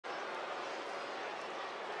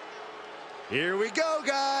Here we go,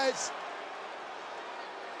 guys.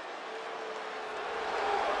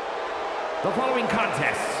 The following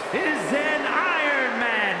contest is an Iron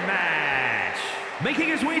Man match. Making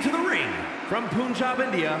his way to the ring from Punjab,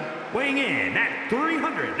 India, weighing in at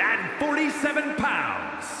 347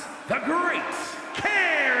 pounds, the Great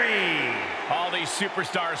Khali. All these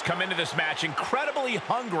superstars come into this match incredibly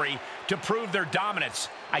hungry to prove their dominance.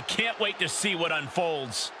 I can't wait to see what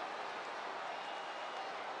unfolds.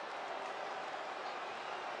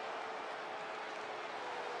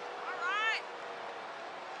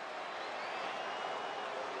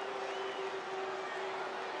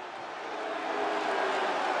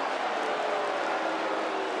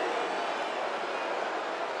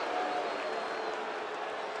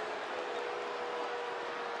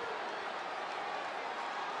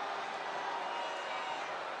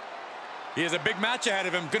 He has a big match ahead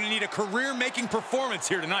of him. Going to need a career-making performance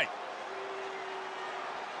here tonight.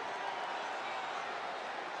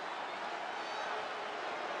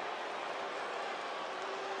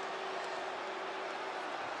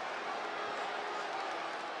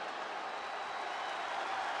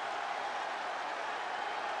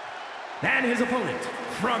 And his opponent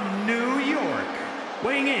from New York,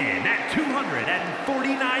 weighing in at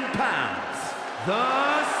 249 pounds,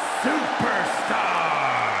 the Superstar.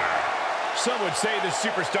 Some would say the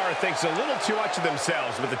superstar thinks a little too much of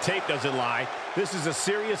themselves, but the tape doesn't lie. This is a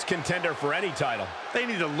serious contender for any title. They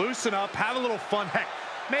need to loosen up, have a little fun, heck,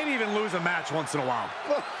 maybe even lose a match once in a while.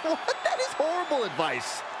 What? That is horrible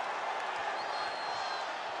advice.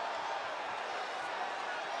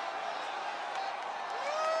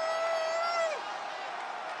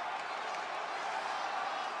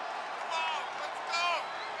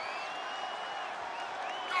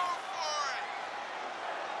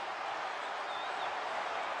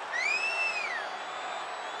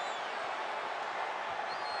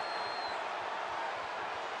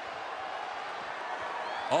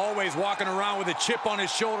 Always walking around with a chip on his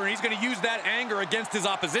shoulder, and he's going to use that anger against his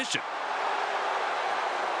opposition.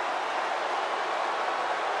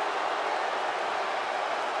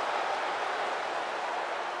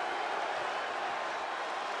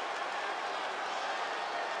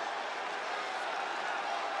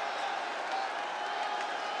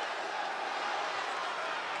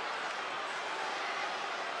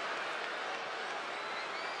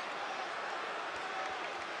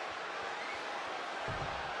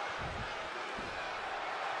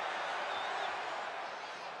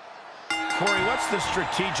 Corey, what's the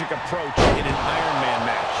strategic approach in an Iron Man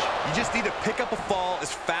match? You just need to pick up a fall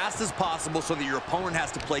as fast as possible so that your opponent has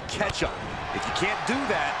to play catch-up. If you can't do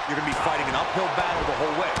that, you're going to be fighting an uphill battle the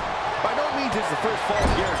whole way. By no means is the first fall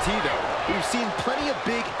guaranteed, though. We've seen plenty of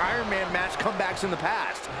big Iron Man match comebacks in the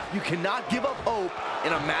past. You cannot give up hope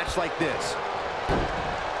in a match like this.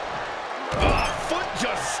 Foot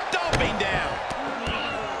just stomping down.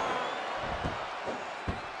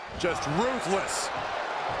 Just ruthless.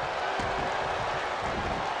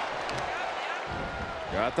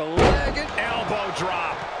 Got the leg and elbow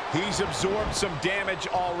drop. He's absorbed some damage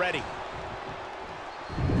already.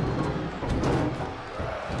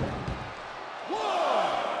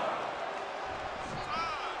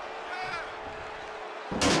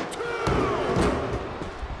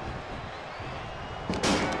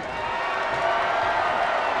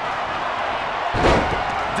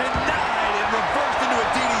 Denied and reversed into a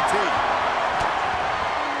DDT.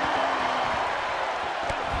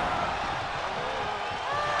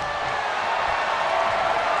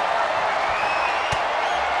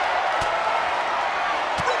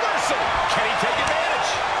 Can he take advantage?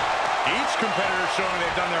 Each competitor showing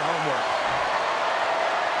they've done their homework.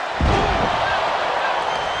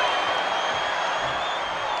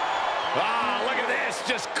 Ah, look at this,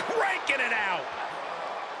 just cranking it out.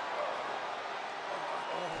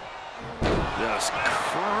 Just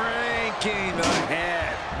cranking the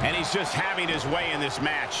head. And he's just having his way in this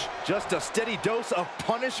match. Just a steady dose of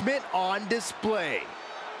punishment on display.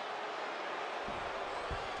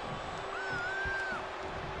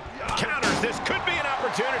 Counters, this could be an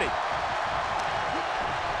opportunity.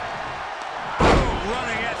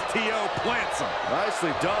 Running STO plants him.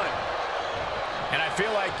 Nicely done. And I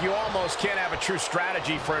feel like you almost can't have a true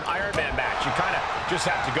strategy for an Iron Man match. You kind of just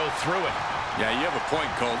have to go through it. Yeah, you have a point,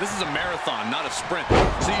 Cole. This is a marathon, not a sprint.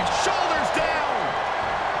 See, shoulders down.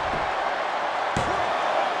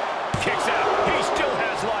 Kicks out. He still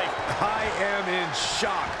has life. I am in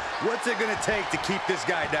shock. What's it going to take to keep this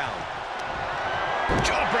guy down?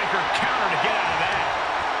 Jawbreaker counter to get out of that.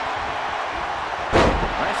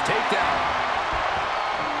 Nice takedown.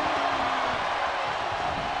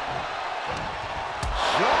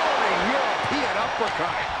 Showing European uppercut.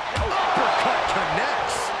 uppercut. Uppercut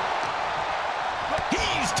connects.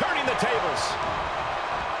 He's turning the tables.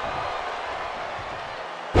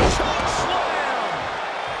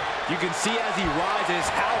 You can see as he rises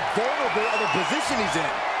how vulnerable of a position he's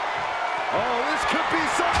in. Oh, this could be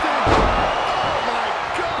something. Oh, my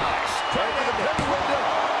gosh. Right in the penny window.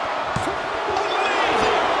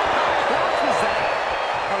 Amazing. How close was that?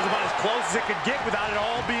 That was about as close as it could get without it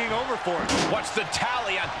all being over for him. What's the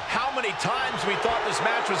tally on how many times we thought this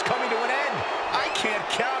match was coming to an end? I can't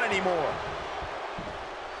count anymore.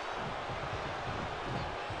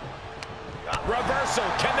 Reversal.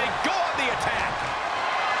 Can they go on the attack?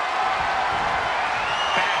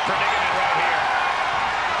 Bad predicament right here.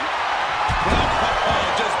 Oh,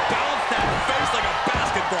 just bounced that face like a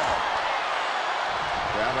basketball.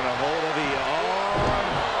 Grabbing a hold of the arm.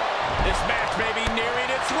 This match may be nearing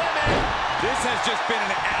its limit. This has just been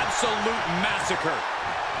an absolute massacre.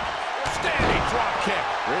 Standing drop kick.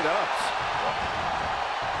 Great ups.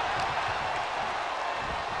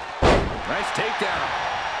 Nice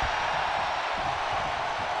takedown.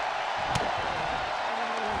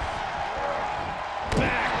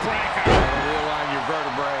 Backbreaker. Realign your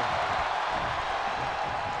vertebrae.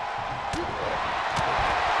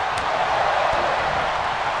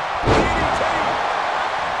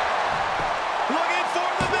 Looking for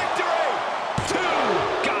the victory. 2.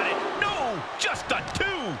 Got it. No, just a 2.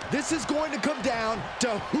 This is going to come down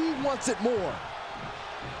to who wants it more.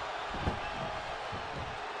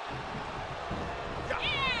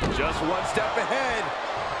 Just one step ahead.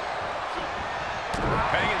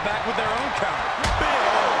 Paying it back with their own counter. Big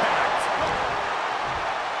impact.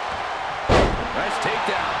 Nice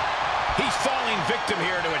takedown. He's falling victim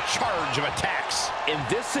here to a charge of attacks. In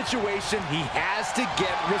this situation, he has to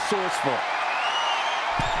get resourceful.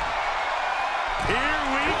 Here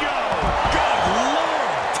we go. Good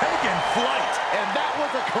Lord, taking flight. And that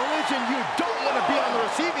was a collision you don't want to be on the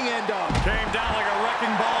receiving end of. Came down like a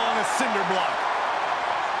wrecking ball on a cinder block.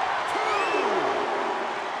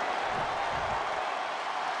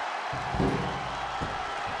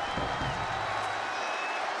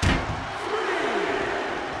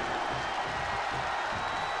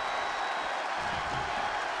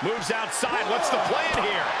 Moves outside. What's the plan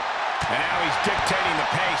here? And now he's dictating the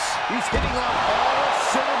pace. He's hitting on all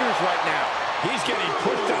cylinders right now. He's getting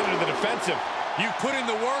pushed out into the defensive. You put in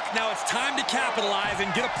the work, now it's time to capitalize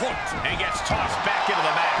and get a point. And gets tossed back into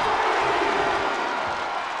the mat.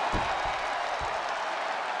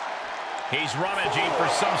 He's rummaging for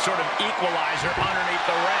some sort of equalizer underneath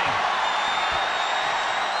the ring.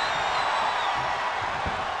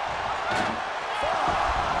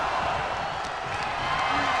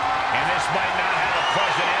 And this might not have a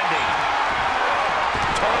pleasant ending.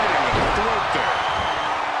 Targeting the throat there.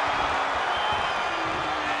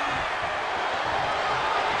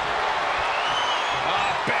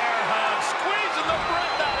 Bear hug, squeezing the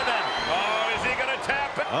breath out of them. Oh, is he going to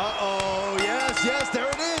tap it? Uh-oh, yes, there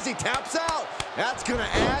it is. He taps out. That's going to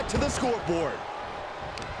add to the scoreboard.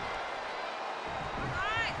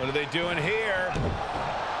 What are they doing here?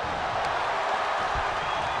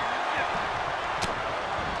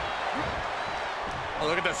 Oh,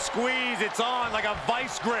 look at the squeeze. It's on like a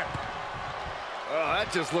vice grip. Oh,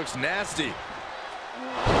 that just looks nasty.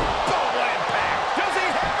 Boom impact. Does he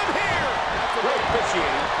have him here? Great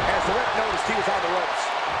officiating as the ref noticed he was on the ropes.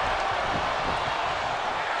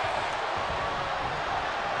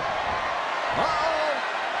 Uh-oh.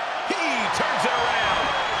 He turns it around.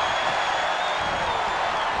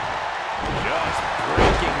 Just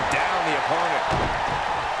breaking down the opponent.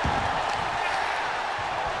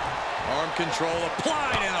 Arm control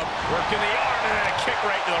applied and a Working the arm and then a kick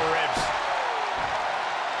right to the ribs.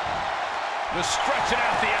 Just stretching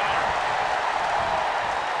out the arm.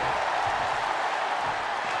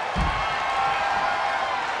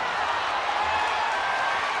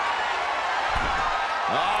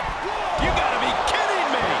 You gotta be kidding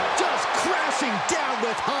me! Just crashing down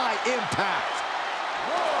with high impact.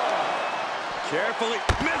 carefully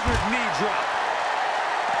measured knee drop.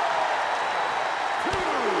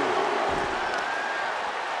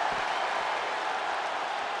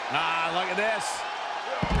 Look at this.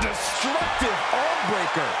 Destructive arm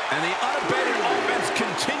breaker. And the unabated offense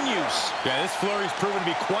continues. Yeah, this flurry's proven to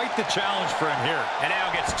be quite the challenge for him here. And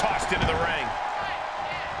now gets tossed into the ring.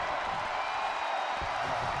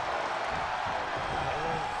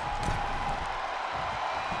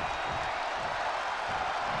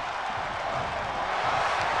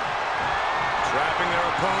 Trapping their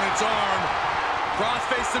opponent's arm.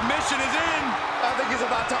 Crossface submission is in. I think he's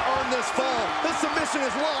about to earn this fall. This submission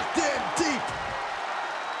is locked in deep.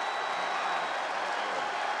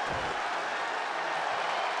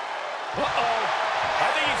 Uh-oh. I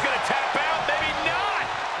think he's going to tap out. Maybe not.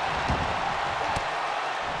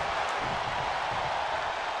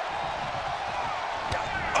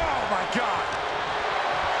 Oh, my God.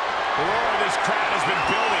 The roar of this crowd has been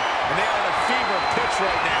building, and they are at a fever pitch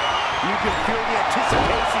right now. You can feel the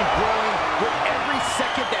anticipation growing with every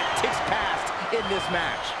second that ticks past in this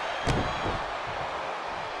match.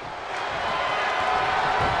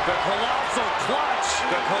 The colossal clutch.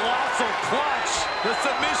 The colossal clutch. The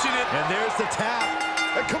submission. And there's the tap.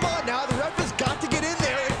 And come on now, the ref has got to get in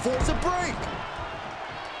there and force a break.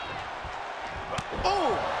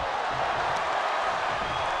 Oh!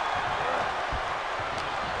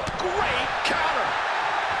 Great counter.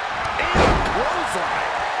 And clothesline.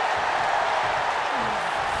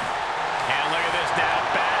 And look at this now.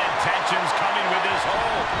 Bad intentions coming with this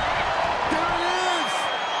hold. There it is.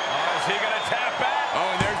 Oh, is he going to tap back? Oh,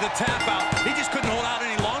 and there's the tap out. He just couldn't hold out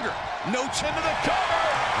any longer. No chin to the cover.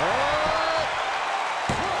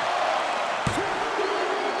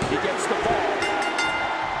 He gets the ball.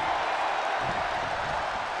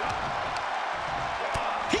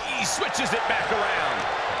 He switches it back around.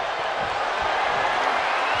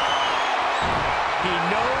 He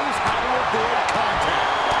knows how to avoid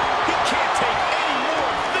contact. He can't take any more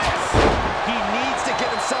of this. He needs to get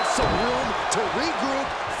himself some room to regroup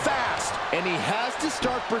fast. And he has to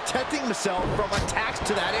start protecting himself from attacks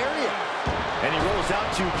to that area. And he rolls out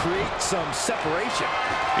to create some separation.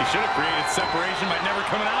 He should have created separation by never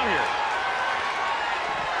coming out here.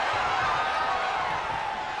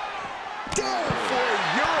 Down for a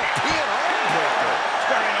European armbreaker.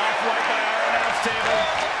 Starting off right by our announce table.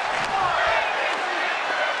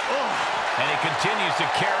 And he continues to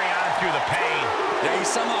carry on through the pain. Yeah, he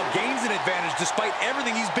somehow gains an advantage despite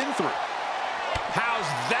everything he's been through. How's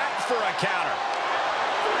that for a counter?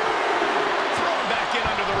 Thrown back in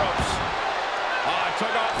under the ropes.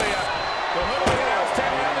 Took off the hook of the announce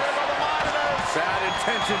table out there by the monitors. Bad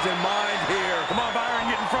intentions in mind here. Come on, Byron,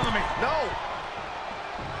 get in front of me. No.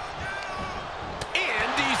 And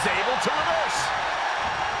he's able to reverse.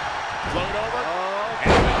 Float over.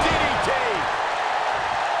 And the DDT.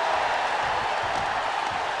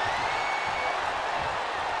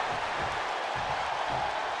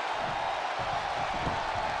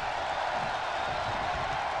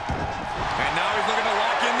 And now he's looking to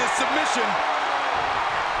lock in this submission.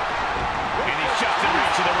 And he's just in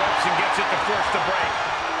reach of the ropes and gets it to force the break.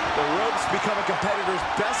 The ropes become a competitor's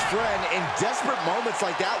best friend in desperate moments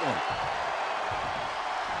like that one.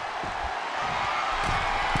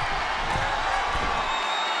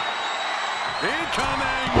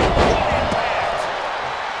 Incoming! Impact.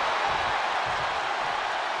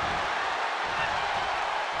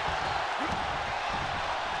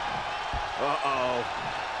 Uh-oh.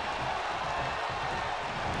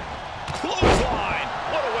 Clothesline.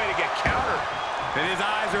 What a way to get countered. And his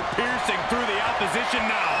eyes are piercing through the opposition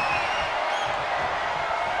now.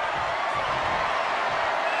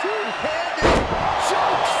 Two-handed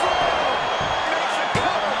choke slam. Makes a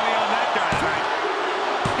cover. Money on that guy tonight.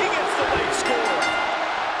 He gets the late score.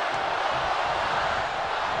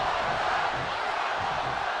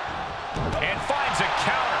 And finds a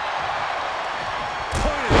counter.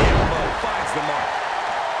 Point of the elbow finds the mark.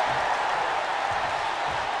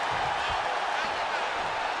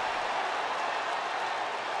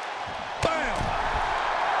 Bam!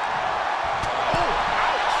 Oh,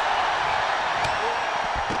 ouch.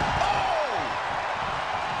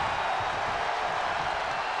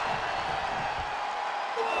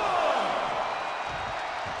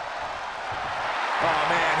 Oh,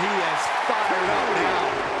 man, he is fired up now.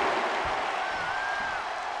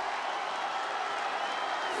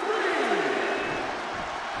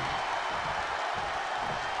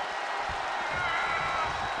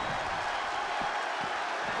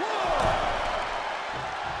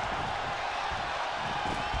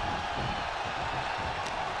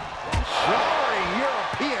 Jarring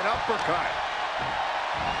European uppercut.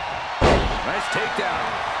 Nice takedown.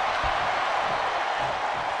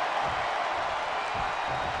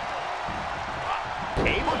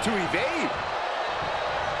 Able to evade.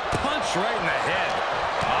 Punch right in the head.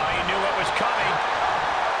 Oh, he knew what was coming.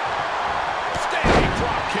 Standing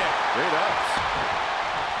drop kick. Great ups.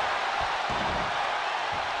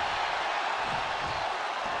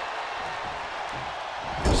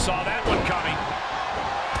 Saw that one coming.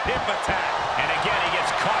 Hip attack. And again, he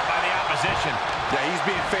gets caught by the opposition. Yeah, he's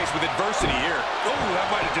being faced with adversity here. Oh, that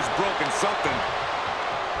might have just broken something.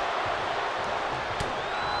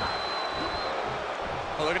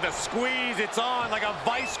 Oh, look at the squeeze. It's on like a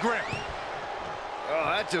vice grip. Oh,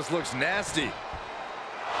 that just looks nasty.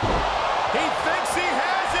 He thinks he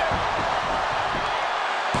has it.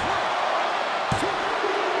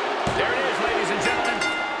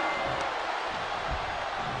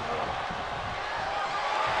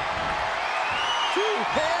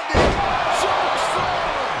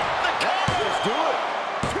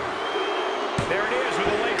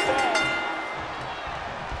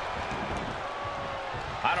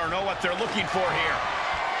 what they're looking for here.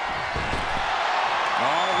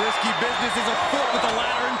 Oh, risky business is afoot with the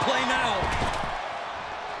ladder in play now.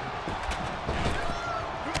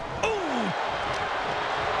 Ooh.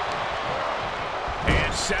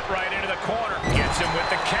 And set right into the corner. Gets him with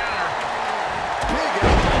the counter. Big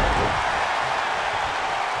elbow.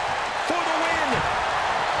 For the win.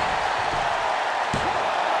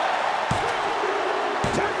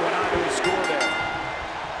 Tack went on to his score there.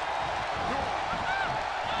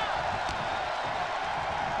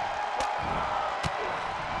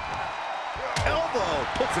 Elbow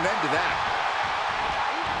puts an end to that.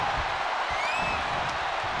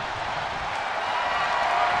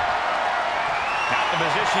 Not the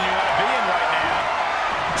position you want to be in right now.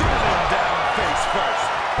 Driven down face first.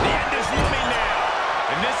 The end is looming now.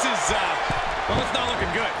 And this is, well, it's not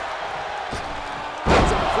looking good.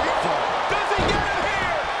 That's a free fall. Does he get him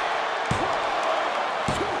here?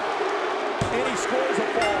 And he scores a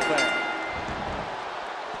fall there.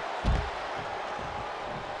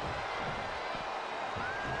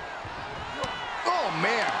 Oh,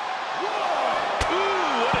 man.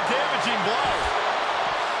 Ooh, what a damaging blow.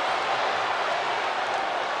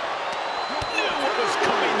 Knew what was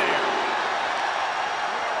coming there.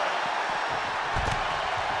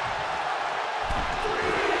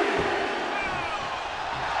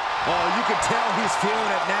 Oh, you can tell he's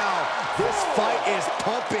feeling it now. This fight is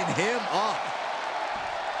pumping him up.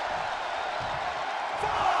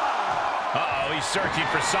 Uh-oh, he's searching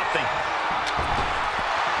for something.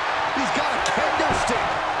 He's got a kendo stick,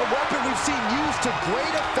 a weapon we've seen used to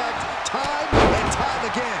great effect time and time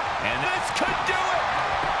again. And this could do it.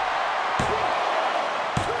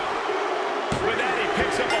 With that, he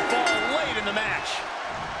picks up a fall late in the match.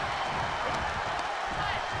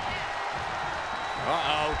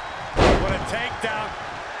 Uh-oh. What a takedown.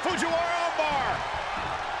 Fujiwara armbar.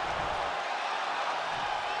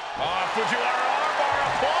 Oh, Fujiwara armbar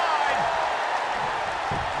applied.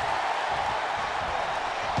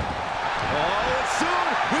 Oh, and soon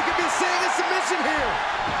we could be seeing a submission here.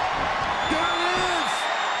 There it is.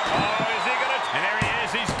 Oh, is he gonna? And there he is.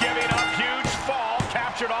 He's giving up. Huge fall.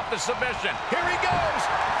 Captured off the submission. Here he goes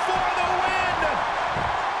for the win.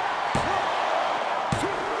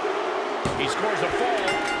 He scores a fall.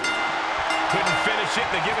 Couldn't finish it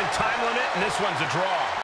in the given time limit, and this one's a draw.